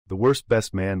The Worst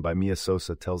Best Man by Mia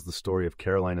Sosa tells the story of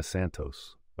Carolina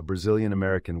Santos, a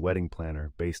Brazilian-American wedding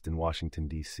planner based in Washington,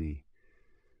 D.C.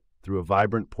 Through a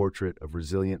vibrant portrait of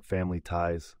resilient family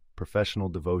ties, professional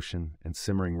devotion, and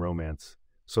simmering romance,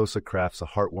 Sosa crafts a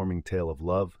heartwarming tale of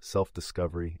love,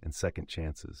 self-discovery, and second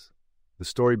chances. The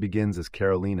story begins as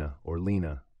Carolina, or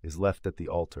Lena, is left at the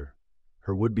altar.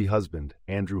 Her would-be husband,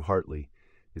 Andrew Hartley,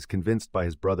 is convinced by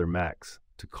his brother Max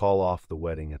to call off the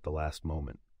wedding at the last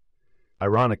moment.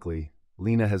 Ironically,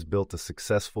 Lena has built a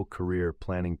successful career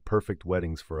planning perfect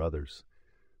weddings for others.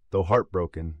 Though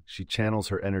heartbroken, she channels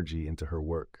her energy into her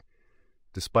work.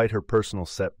 Despite her personal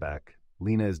setback,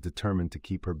 Lena is determined to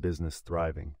keep her business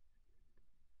thriving.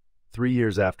 3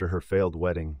 years after her failed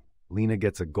wedding, Lena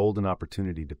gets a golden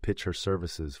opportunity to pitch her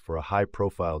services for a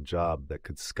high-profile job that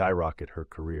could skyrocket her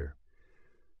career.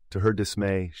 To her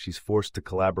dismay, she's forced to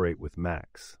collaborate with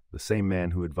Max, the same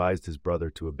man who advised his brother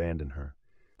to abandon her.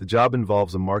 The job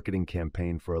involves a marketing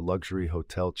campaign for a luxury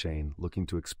hotel chain looking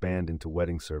to expand into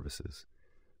wedding services.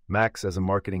 Max, as a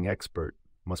marketing expert,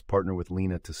 must partner with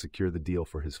Lena to secure the deal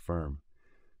for his firm.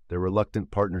 Their reluctant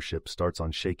partnership starts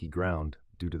on shaky ground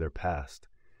due to their past.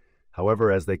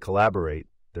 However, as they collaborate,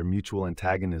 their mutual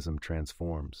antagonism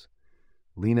transforms.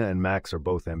 Lena and Max are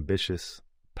both ambitious,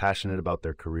 passionate about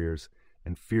their careers,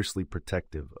 and fiercely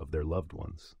protective of their loved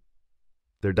ones.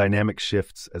 Their dynamic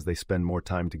shifts as they spend more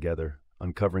time together,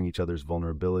 uncovering each other's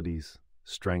vulnerabilities,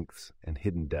 strengths, and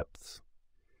hidden depths.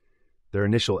 Their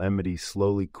initial enmity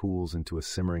slowly cools into a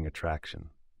simmering attraction.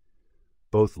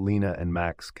 Both Lena and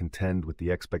Max contend with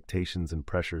the expectations and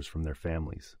pressures from their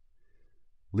families.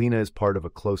 Lena is part of a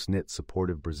close-knit,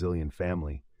 supportive Brazilian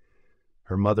family.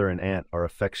 Her mother and aunt are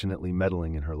affectionately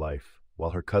meddling in her life,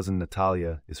 while her cousin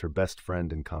Natalia is her best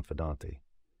friend and confidante.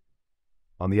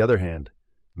 On the other hand,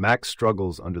 Max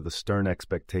struggles under the stern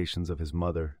expectations of his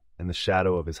mother and the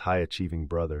shadow of his high-achieving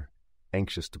brother,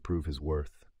 anxious to prove his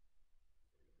worth.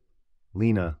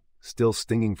 Lena, still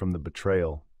stinging from the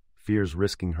betrayal, fears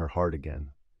risking her heart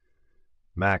again.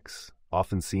 Max,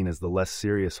 often seen as the less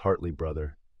serious Hartley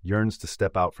brother, yearns to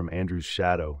step out from Andrew's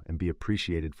shadow and be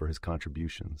appreciated for his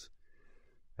contributions.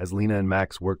 As Lena and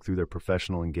Max work through their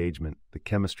professional engagement, the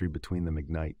chemistry between them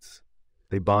ignites.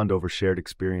 They bond over shared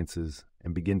experiences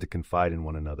and begin to confide in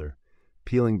one another,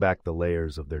 peeling back the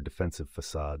layers of their defensive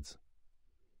facades.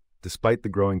 Despite the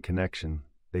growing connection,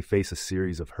 they face a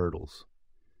series of hurdles.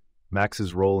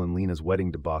 Max's role in Lena's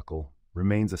wedding debacle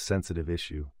remains a sensitive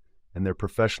issue, and their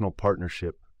professional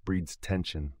partnership breeds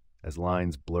tension as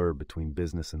lines blur between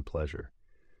business and pleasure.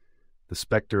 The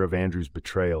specter of Andrew's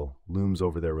betrayal looms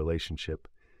over their relationship,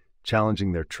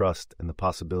 challenging their trust and the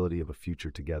possibility of a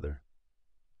future together.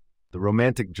 The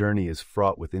romantic journey is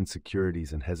fraught with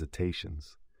insecurities and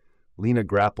hesitations. Lena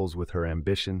grapples with her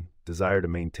ambition, desire to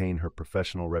maintain her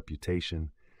professional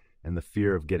reputation, and the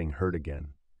fear of getting hurt again.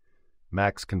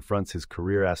 Max confronts his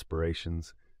career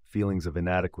aspirations, feelings of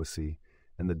inadequacy,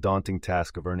 and the daunting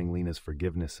task of earning Lena's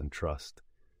forgiveness and trust.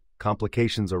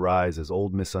 Complications arise as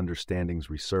old misunderstandings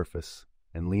resurface,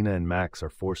 and Lena and Max are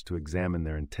forced to examine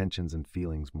their intentions and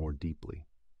feelings more deeply.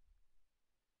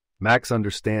 Max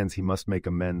understands he must make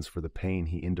amends for the pain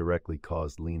he indirectly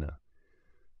caused Lena.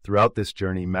 Throughout this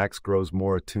journey, Max grows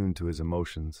more attuned to his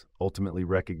emotions, ultimately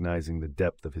recognizing the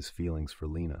depth of his feelings for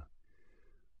Lena.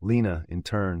 Lena, in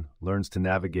turn, learns to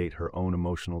navigate her own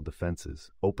emotional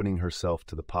defenses, opening herself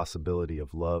to the possibility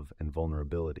of love and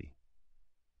vulnerability.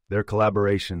 Their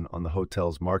collaboration on the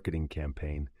hotel's marketing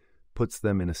campaign puts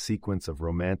them in a sequence of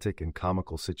romantic and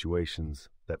comical situations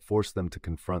that force them to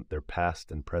confront their past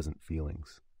and present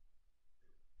feelings.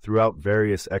 Throughout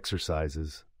various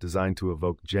exercises designed to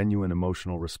evoke genuine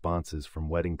emotional responses from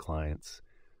wedding clients,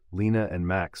 Lena and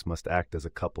Max must act as a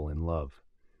couple in love.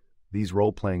 These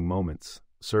role-playing moments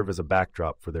serve as a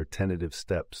backdrop for their tentative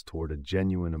steps toward a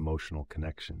genuine emotional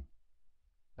connection.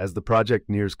 As the project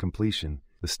nears completion,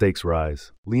 the stakes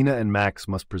rise. Lena and Max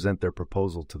must present their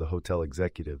proposal to the hotel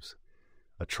executives,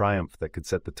 a triumph that could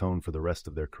set the tone for the rest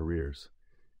of their careers.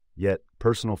 Yet,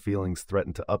 personal feelings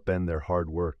threaten to upend their hard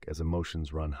work as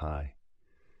emotions run high.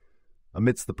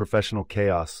 Amidst the professional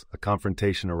chaos, a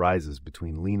confrontation arises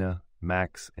between Lena,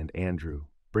 Max, and Andrew,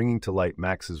 bringing to light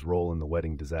Max's role in the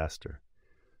wedding disaster.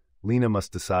 Lena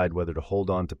must decide whether to hold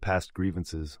on to past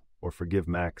grievances or forgive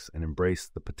Max and embrace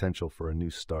the potential for a new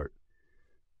start.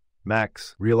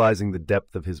 Max, realizing the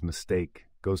depth of his mistake,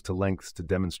 goes to lengths to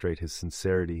demonstrate his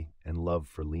sincerity and love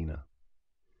for Lena.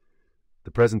 The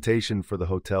presentation for the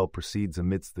hotel proceeds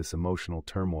amidst this emotional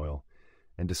turmoil,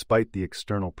 and despite the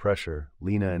external pressure,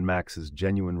 Lena and Max's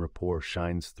genuine rapport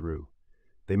shines through.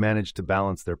 They manage to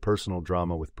balance their personal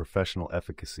drama with professional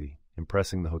efficacy,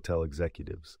 impressing the hotel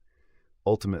executives.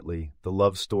 Ultimately, the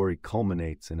love story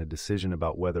culminates in a decision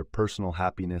about whether personal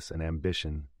happiness and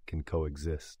ambition can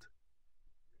coexist.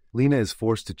 Lena is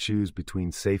forced to choose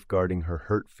between safeguarding her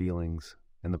hurt feelings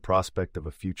and the prospect of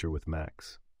a future with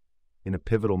Max. In a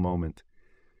pivotal moment,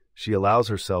 she allows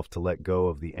herself to let go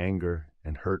of the anger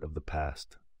and hurt of the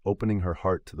past, opening her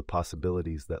heart to the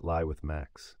possibilities that lie with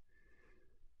Max.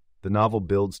 The novel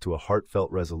builds to a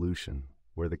heartfelt resolution,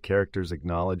 where the characters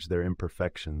acknowledge their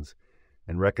imperfections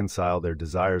and reconcile their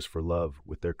desires for love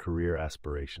with their career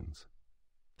aspirations.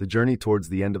 The journey towards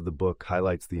the end of the book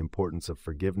highlights the importance of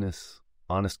forgiveness,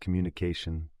 honest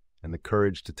communication, and the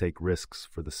courage to take risks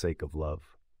for the sake of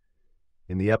love.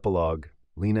 In the epilogue,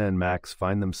 Lena and Max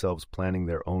find themselves planning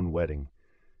their own wedding,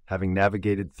 having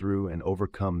navigated through and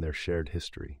overcome their shared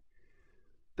history.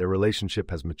 Their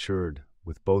relationship has matured,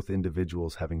 with both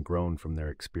individuals having grown from their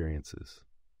experiences.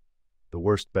 The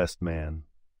Worst Best Man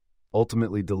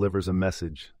ultimately delivers a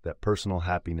message that personal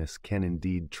happiness can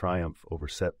indeed triumph over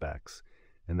setbacks,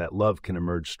 and that love can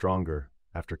emerge stronger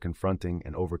after confronting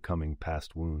and overcoming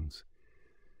past wounds.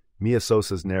 Mia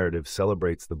Sosa's narrative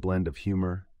celebrates the blend of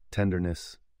humor,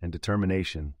 tenderness, and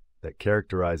determination that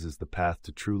characterizes the path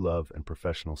to true love and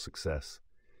professional success.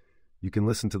 You can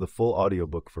listen to the full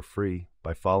audiobook for free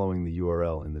by following the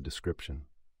URL in the description.